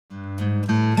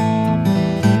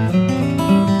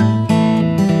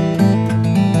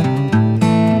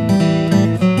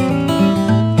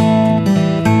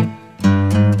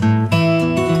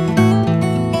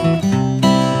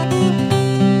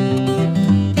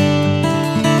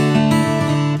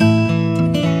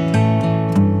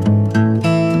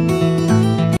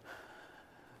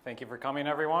coming,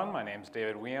 everyone. My name is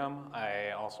David Weeum.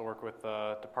 I also work with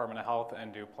the Department of Health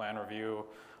and do plan review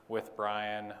with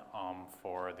Brian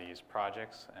for these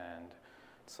projects, and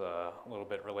it's a little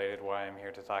bit related why I'm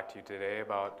here to talk to you today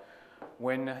about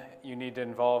when you need to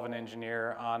involve an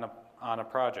engineer on a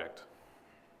project.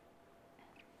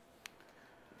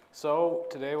 So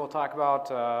today we'll talk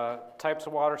about types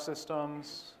of water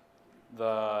systems,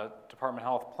 the Department of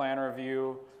Health plan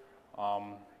review,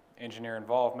 engineer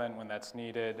involvement when that's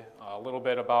needed, a little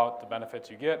bit about the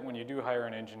benefits you get when you do hire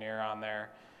an engineer on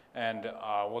there, and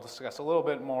we'll discuss a little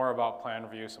bit more about plan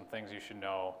review, some things you should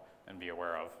know and be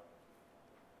aware of.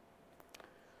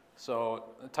 So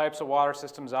the types of water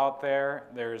systems out there,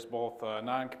 there's both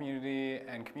non-community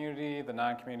and community. The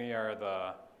non-community are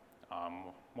the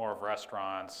more of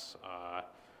restaurants,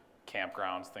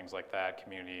 campgrounds, things like that.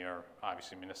 Community are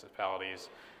obviously municipalities.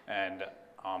 And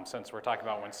since we're talking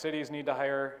about when cities need to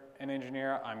hire an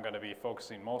engineer, I'm going to be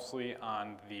focusing mostly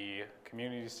on the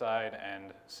community side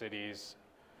and cities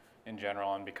in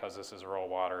general. And because this is rural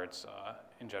water, it's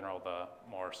in general the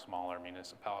more smaller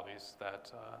municipalities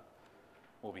that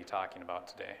we'll be talking about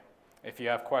today. If you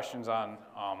have questions on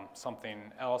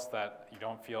something else that you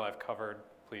don't feel I've covered,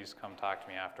 please come talk to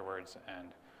me afterwards, and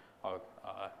I'll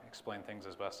explain things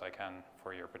as best I can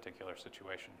for your particular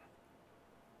situation.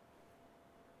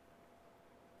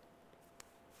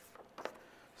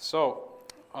 So,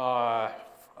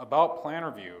 about plan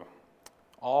review.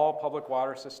 All public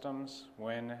water systems,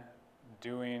 when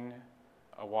doing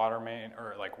a water main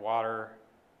or like water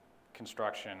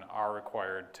construction, are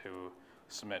required to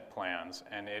submit plans,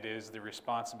 and it is the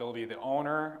responsibility of the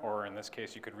owner, or in this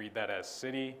case you could read that as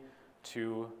city,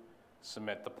 to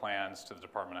submit the plans to the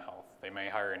Department of Health. They may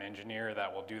hire an engineer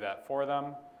that will do that for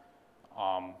them,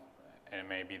 and it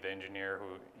may be the engineer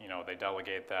who, they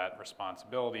delegate that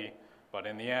responsibility, but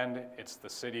in the end, it's the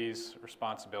city's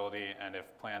responsibility, and if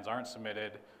plans aren't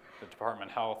submitted, the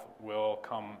Department of Health will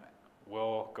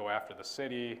go after the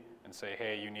city and say,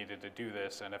 hey, you needed to do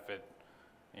this, and if it,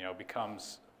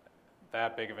 becomes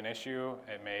that big of an issue,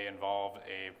 it may involve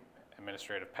a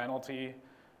administrative penalty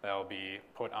that will be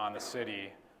put on the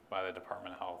city by the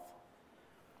Department of Health.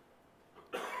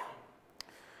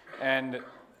 And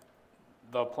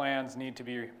the plans need to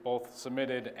be both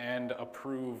submitted and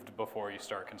approved before you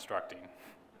start constructing.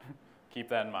 Keep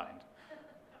that in mind.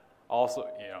 Also,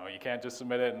 you can't just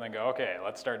submit it and then go, okay,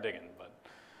 let's start digging, but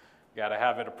you gotta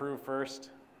have it approved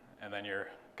first, and then you're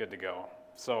good to go.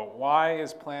 So why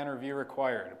is plan review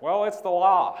required? Well, it's the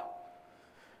law.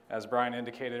 As Brian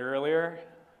indicated earlier,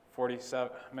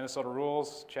 Minnesota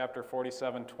Rules, Chapter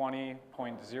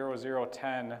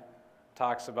 4720.0010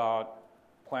 talks about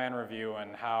plan review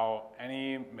and how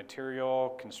any material,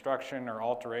 construction, or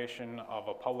alteration of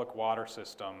a public water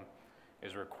system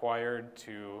is required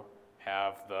to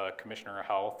have the Commissioner of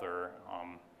Health or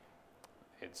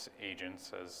its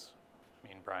agents, as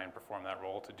me and Brian perform that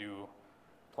role, to do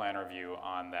plan review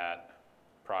on that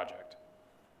project.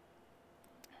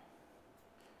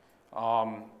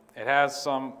 It has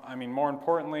some, more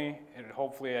importantly, it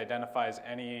hopefully identifies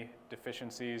any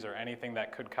deficiencies or anything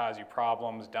that could cause you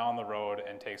problems down the road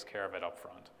and takes care of it up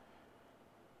front.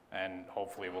 And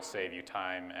hopefully will save you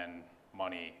time and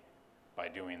money by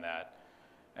doing that.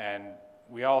 And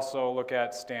we also look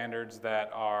at standards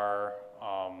that are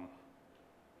a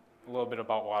little bit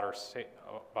about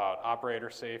about operator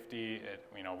safety.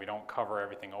 We don't cover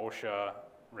everything OSHA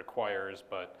requires,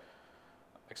 but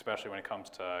especially when it comes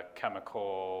to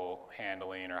chemical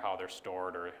handling or how they're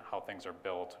stored or how things are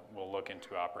built, we'll look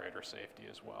into operator safety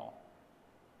as well.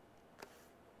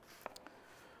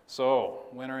 So,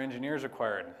 when are engineers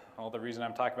required? Well, the reason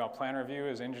I'm talking about plan review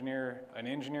is an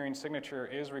engineering signature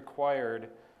is required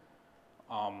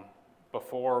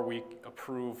before we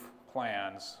approve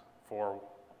plans for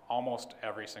almost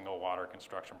every single water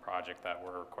construction project that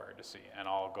we're required to see, and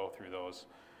I'll go through those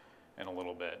in a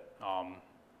little bit.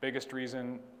 Biggest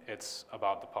reason, it's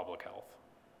about the public health.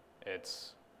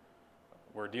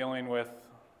 We're dealing with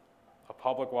a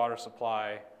public water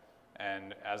supply,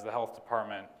 and as the health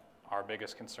department, our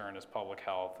biggest concern is public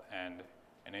health, and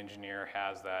an engineer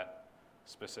has that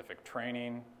specific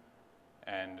training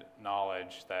and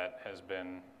knowledge that has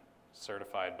been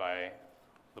certified by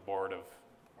the Board of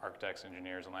Architects,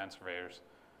 Engineers, and Land Surveyors,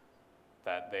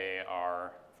 that they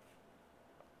are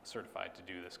certified to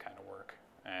do this kind of work.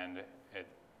 And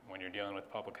when you're dealing with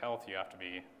public health, you have to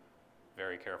be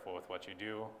very careful with what you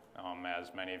do.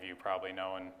 As many of you probably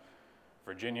know, in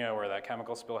Virginia, where that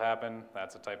chemical spill happened,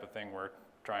 that's the type of thing we're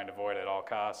trying to avoid at all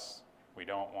costs. We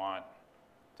don't want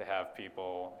to have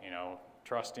people,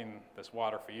 trusting this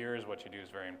water for years. What you do is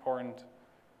very important,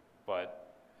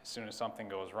 but as soon as something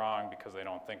goes wrong, because they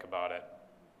don't think about it,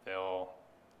 they'll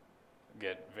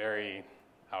get very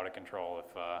out of control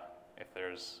if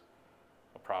there's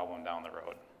a problem down the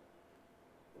road.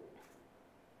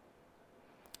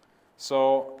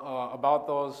 So about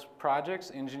those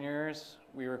projects, engineers,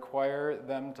 we require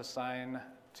them to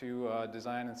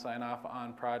design and sign off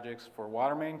on projects for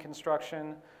water main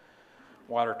construction,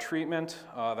 water treatment,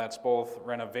 that's both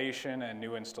renovation and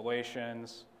new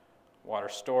installations, water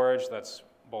storage, that's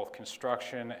both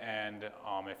construction and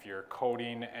if you're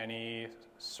coating any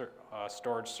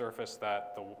storage surface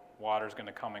that the water is going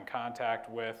to come in contact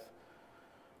with,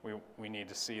 we need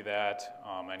to see that.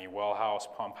 Any well house,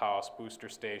 pump house, booster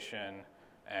station,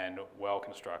 and well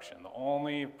construction. The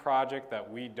only project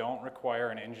that we don't require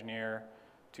an engineer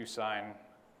to sign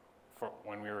for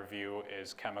when we review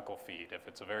is chemical feed. If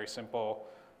it's a very simple,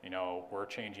 we're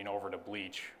changing over to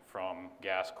bleach from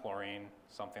gas chlorine,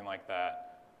 something like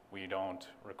that, we don't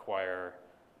require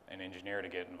an engineer to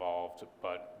get involved,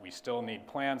 but we still need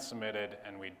plans submitted,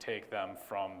 and we'd take them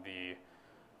from the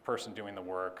person doing the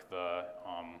work, the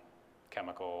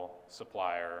chemical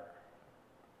supplier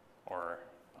or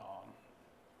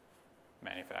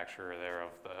manufacturer there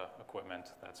of the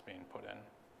equipment that's being put in.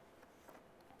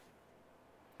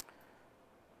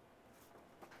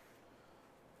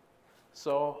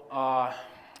 So I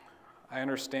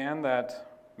understand that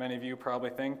many of you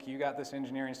probably think you got this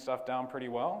engineering stuff down pretty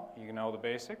well. You know the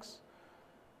basics.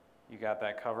 You got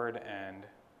that covered, and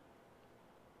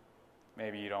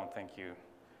maybe you don't think you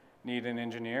need an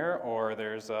engineer, or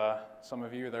there's some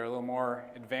of you that are a little more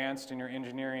advanced in your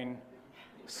engineering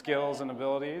skills and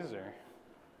abilities.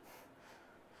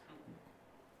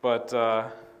 But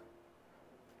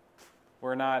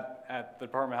we're not, at the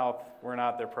Department of Health, we're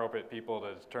not the appropriate people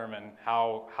to determine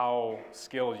how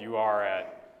skilled you are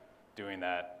at doing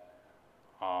that.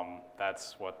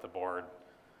 That's what the Board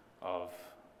of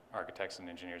Architects and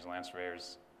Engineers and Land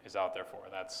Surveyors is out there for.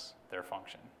 That's their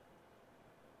function.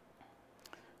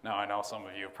 Now, I know some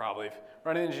of you have probably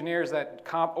run into engineers that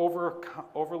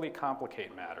overly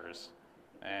complicate matters,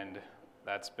 and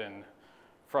that's been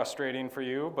frustrating for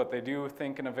you, but they do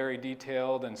think in a very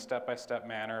detailed and step-by-step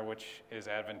manner, which is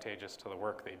advantageous to the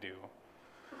work they do.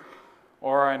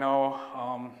 Or I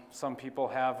know some people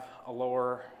have a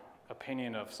lower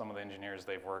opinion of some of the engineers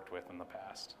they've worked with in the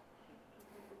past.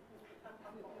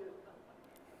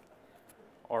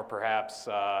 Or perhaps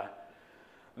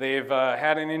they've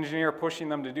had an engineer pushing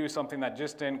them to do something that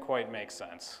just didn't quite make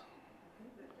sense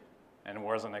and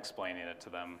wasn't explaining it to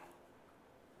them.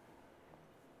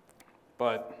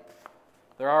 But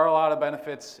there are a lot of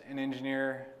benefits an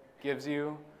engineer gives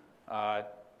you.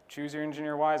 Choose your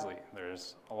engineer wisely.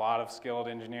 There's a lot of skilled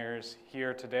engineers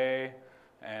here today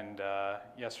and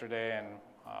yesterday, and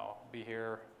I'll be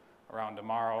here around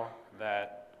tomorrow,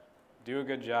 that do a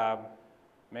good job.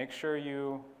 Make sure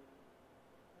you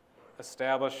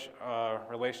establish a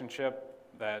relationship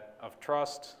of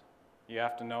trust. You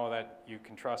have to know that you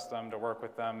can trust them to work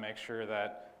with them. Make sure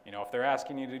that, if they're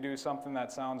asking you to do something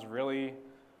that sounds really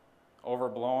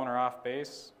overblown or off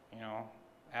base,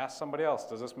 ask somebody else,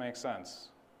 does this make sense?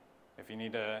 If you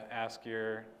need to ask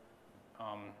your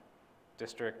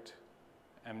district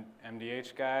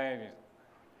MDH guy,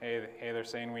 hey, they're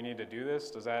saying we need to do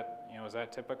this, does that, is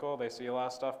that typical? They see a lot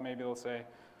of stuff, maybe they'll say,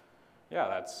 yeah,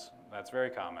 that's very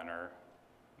common, or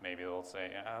maybe they'll say,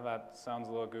 yeah, that sounds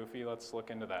a little goofy, let's look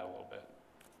into that a little bit.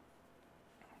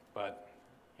 But,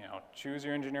 choose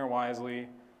your engineer wisely.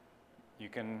 You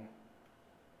can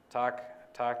talk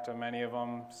to many of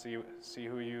them, see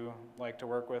who you like to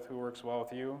work with, who works well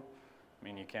with you. I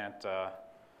mean, you can't,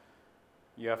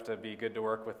 you have to be good to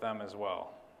work with them as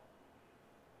well.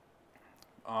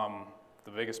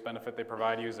 The biggest benefit they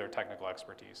provide you is their technical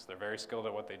expertise. They're very skilled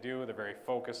at what they do. They're very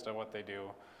focused at what they do.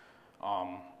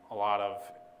 A lot of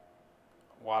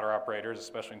water operators,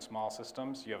 especially in small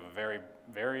systems, you have a very,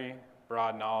 very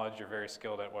broad knowledge. You're very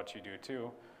skilled at what you do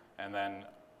too. And then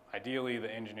ideally, the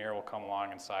engineer will come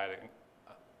alongside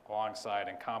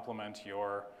and complement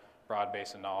your broad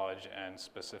base of knowledge and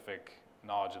specific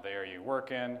knowledge of the area you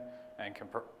work in, and can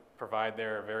provide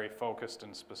their very focused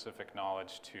and specific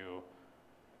knowledge to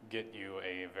get you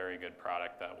a very good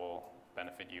product that will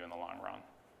benefit you in the long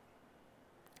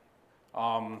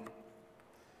run.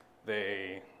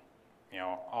 They,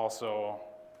 also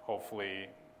hopefully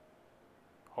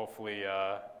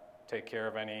take care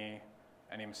of any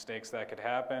mistakes that could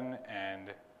happen,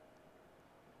 and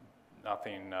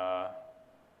nothing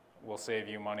will save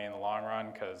you money in the long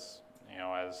run, because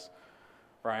as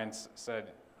Brian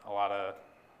said, a lot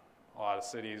of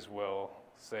cities will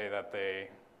say that they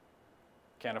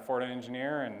can't afford an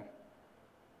engineer, and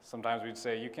sometimes we'd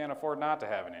say you can't afford not to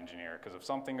have an engineer, because if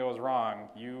something goes wrong,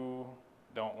 you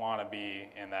don't want to be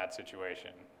in that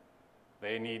situation.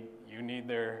 You need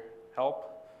their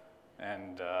help,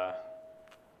 and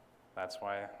that's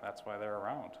why they're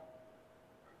around.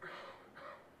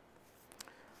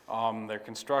 Their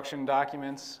construction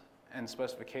documents and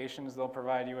specifications they'll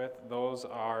provide you with, those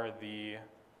are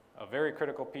a very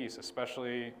critical piece,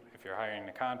 especially if you're hiring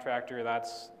a contractor.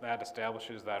 That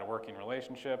establishes that working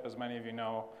relationship, as many of you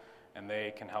know, and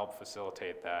they can help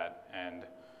facilitate that. And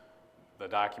the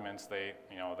documents, they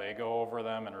go over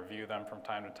them and review them from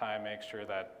time to time, make sure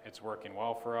that it's working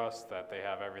well for us, that they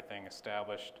have everything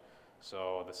established,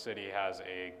 so the city has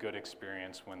a good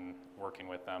experience when working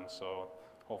with them. So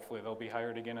hopefully they'll be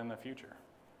hired again in the future.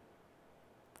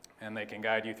 And they can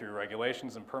guide you through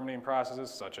regulations and permitting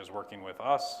processes, such as working with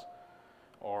us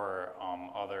or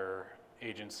other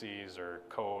agencies or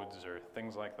codes or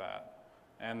things like that.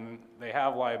 And they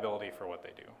have liability for what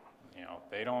they do.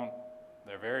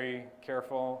 They're very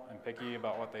careful and picky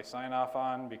about what they sign off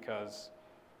on, because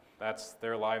that's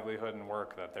their livelihood and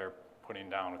work that they're putting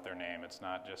down with their name. It's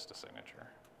not just a signature.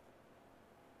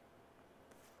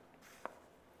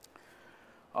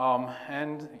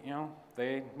 And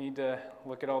they need to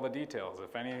look at all the details.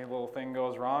 If any little thing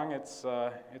goes wrong, it's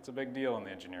a big deal in the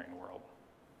engineering world.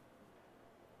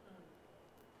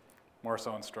 More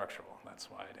so in structural. That's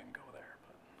why I didn't go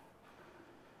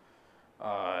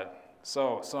there.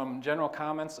 So some general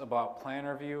comments about plan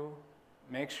review.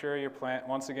 Make sure your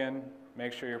plans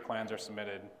are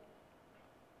submitted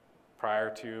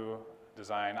prior to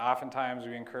design. Oftentimes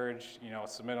we encourage,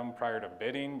 submit them prior to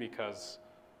bidding, because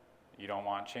you don't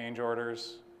want change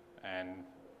orders, and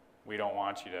we don't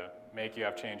want you to make you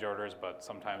have change orders, but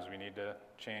sometimes we need to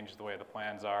change the way the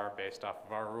plans are based off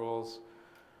of our rules.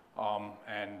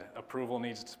 And approval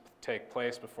needs to take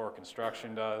place before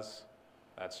construction does.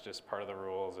 That's just part of the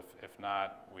rules. If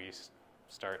not, we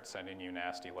start sending you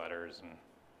nasty letters, and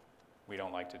we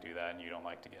don't like to do that, and you don't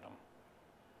like to get them.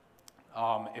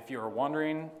 If you're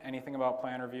wondering anything about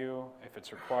plan review, if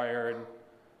it's required,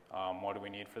 what do we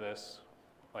need for this?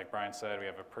 Like Brian said, we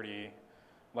have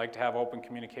like to have open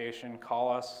communication. Call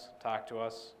us, talk to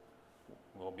us.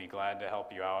 We'll be glad to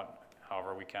help you out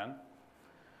however we can.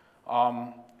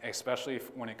 Especially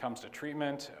when it comes to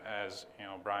treatment, as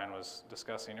Brian was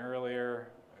discussing earlier,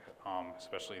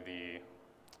 especially the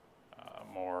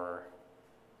more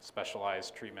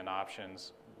specialized treatment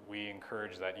options. We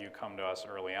encourage that you come to us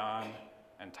early on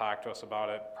and talk to us about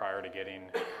it prior to getting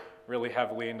really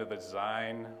heavily into the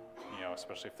design,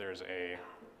 especially if there's a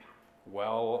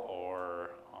well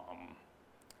or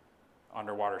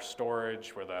underwater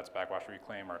storage, whether that's backwash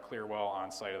reclaim or clear well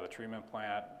on site of the treatment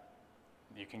plant.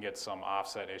 You can get some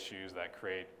offset issues that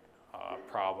create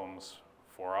problems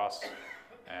for us,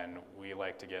 and we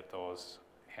like to get those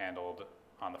handled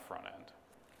on the front end.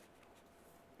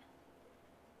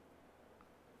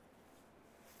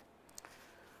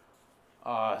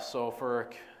 So for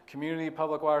community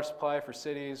public water supply for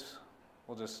cities,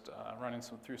 we'll just run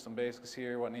through some basics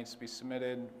here. What needs to be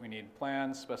submitted? We need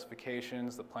plans,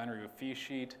 specifications, the plan review fee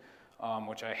sheet,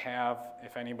 which I have.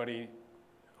 If anybody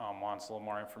wants a little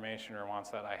more information or wants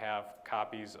that, I have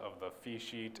copies of the fee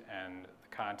sheet and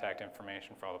the contact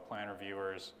information for all the plan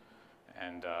reviewers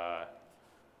and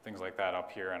things like that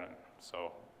up here. And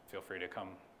so feel free to come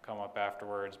up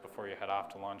afterwards before you head off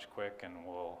to lunch quick, and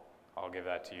I'll give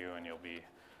that to you, and you'll be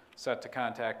set to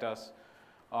contact us.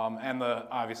 And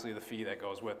obviously the fee that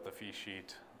goes with the fee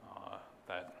sheet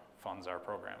that funds our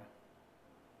program.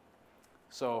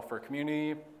 So for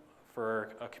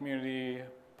a community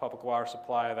public water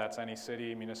supply, that's any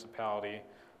city, municipality.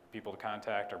 People to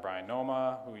contact are Brian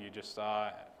Noma, who you just saw,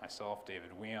 myself,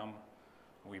 David Weeum.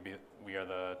 We are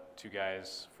the two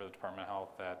guys for the Department of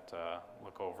Health that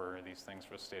look over these things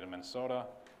for the state of Minnesota.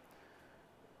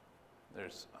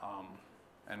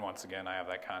 And once again, I have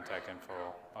that contact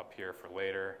info up here for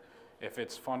later. If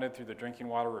it's funded through the Drinking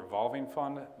Water Revolving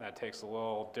Fund, that takes a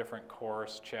little different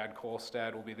course. Chad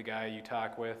Kolstad will be the guy you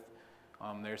talk with.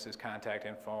 There's his contact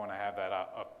info, and I have that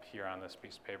up here on this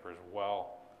piece of paper as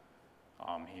well.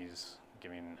 He's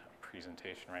giving a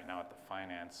presentation right now at the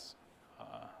finance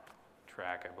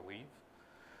track, I believe.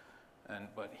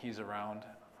 But he's around.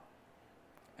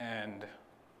 And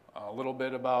a little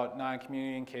bit about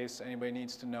non-community in case anybody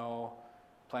needs to know.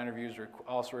 Plan reviews are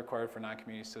also required for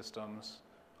non-community systems,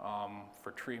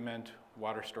 for treatment,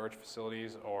 water storage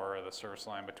facilities, or the service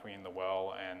line between the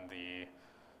well and the,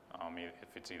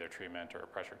 if it's either treatment or a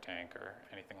pressure tank or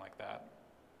anything like that.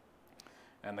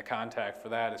 And the contact for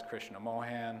that is Krishna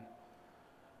Mohan.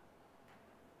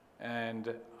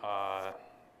 And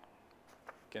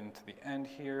Getting to the end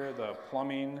here, the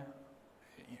plumbing.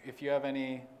 If you have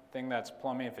anything that's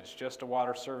plumbing, if it's just a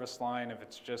water service line, if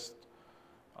it's just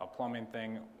a plumbing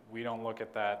thing, we don't look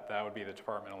at that. That would be the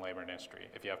Department of Labor and Industry.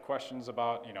 If you have questions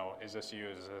about, you know, is this you,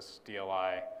 is this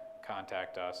DLI,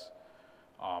 contact us.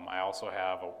 I also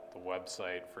have the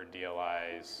website for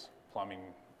DLI's plumbing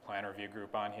plan review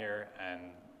group on here, and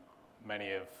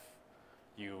many of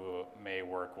you may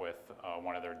work with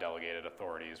one of their delegated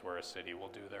authorities where a city will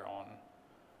do their own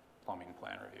plumbing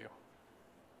plan review.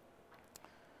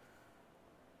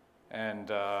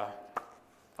 And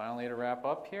finally, to wrap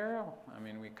up here, I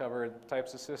mean, we covered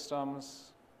types of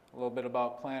systems, a little bit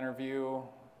about plan review,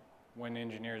 when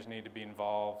engineers need to be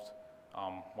involved,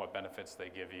 what benefits they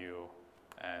give you,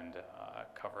 and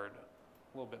covered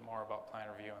a little bit more about plan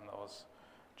review and those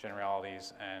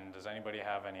generalities. And does anybody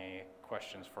have any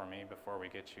questions for me before we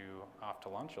get you off to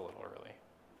lunch a little early?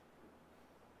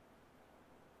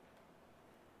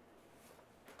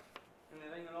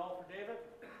 Anything at all for David?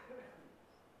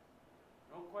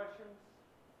 No questions?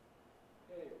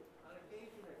 Okay, on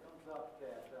occasion it comes up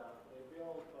that they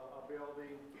build a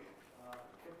building,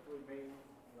 typically may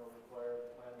require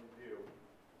plan review,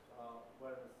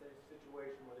 but in a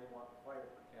situation where they want fire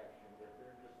protection, if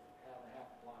they're just having a half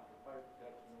block of fire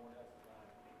protection, no one has to sign.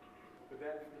 Could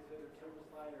that be considered service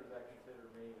line, or is that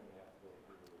considered main and they have to go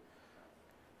through?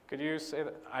 Could you say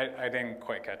that? I didn't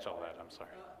quite catch all that, I'm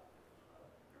sorry.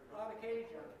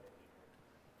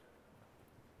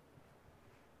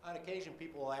 On occasion,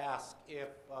 people will ask if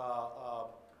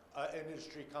an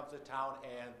industry comes to town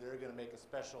and they're going to make a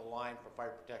special line for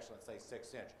fire protection, let's say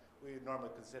 6-inch. We would normally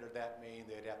consider that main,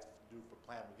 they'd have to do for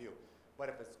plan review. But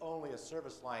if it's only a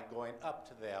service line going up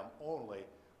to them only,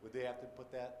 would they have to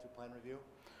put that to plan review?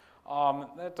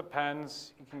 That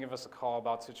depends. You can give us a call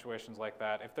about situations like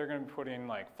that. If they're going to be putting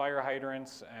like fire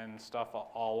hydrants and stuff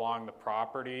all along the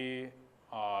property,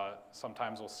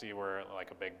 sometimes we'll see where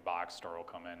like a big box store will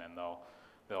come in and they'll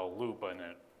loop in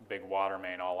a big water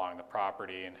main all along the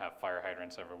property and have fire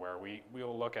hydrants everywhere. We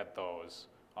will look at those.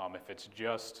 If it's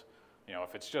just,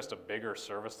 if it's just a bigger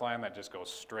service line that just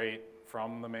goes straight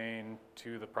from the main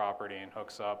to the property and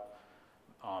hooks up,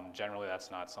 generally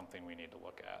that's not something we need to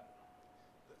look at.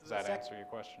 Does that answer your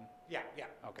question? Yeah,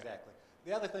 okay. Exactly.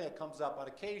 The other thing that comes up, on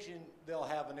occasion they'll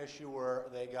have an issue where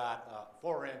they got a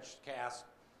 4-inch cast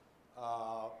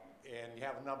and you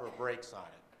have a number of breaks on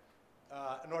it.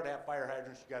 In order to have fire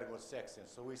hydrants, you got to go 6-inch.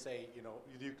 So we say,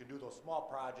 you can do those small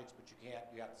projects, but you can't.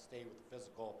 You have to stay with the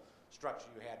physical structure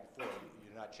you had before.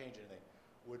 You're not changing anything.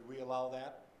 Would we allow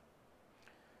that?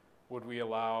 Would we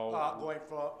allow?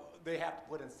 They have to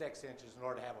put in 6 inches in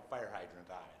order to have a fire hydrant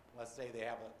on it. Let's say they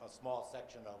have a small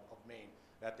section of main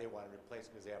that they want to replace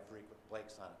because they have frequent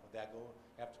breaks on it. Would that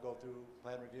have to go through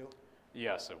plan review?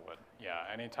 Yes, it would. Yeah,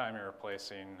 anytime you're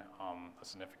replacing a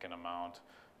significant amount,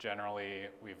 generally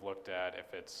we've looked at if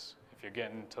you're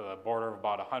getting to the border of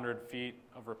about 100 feet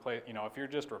of if you're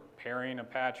just repairing a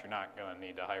patch, you're not going to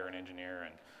need to hire an engineer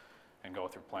and go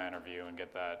through plan review and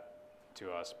get that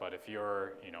to us. But if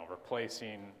you're,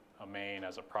 replacing a main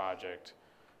as a project,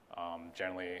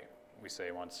 generally we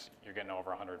say once you're getting over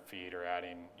 100 feet or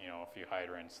adding, a few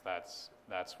hydrants, that's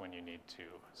when you need to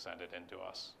send it in to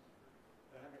us.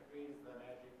 100 feet is the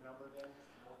magic number then?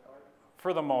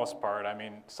 For the most part. I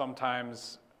mean,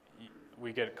 sometimes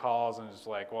we get calls and it's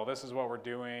like, well, this is what we're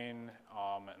doing,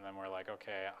 and then we're like,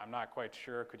 okay, I'm not quite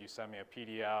sure. Could you send me a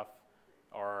PDF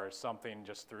or something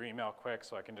just through email quick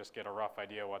so I can just get a rough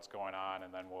idea of what's going on,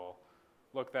 and then we'll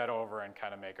look that over and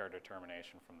kind of make our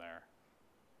determination from there.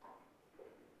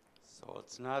 So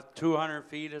it's not 200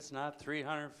 feet, it's not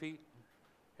 300 feet,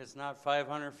 it's not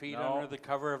 500 feet No. under the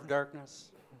cover of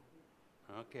darkness?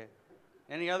 Okay.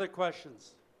 Any other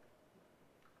questions?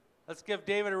 Let's give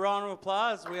David a round of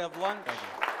applause. We have lunch. Thank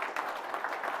you.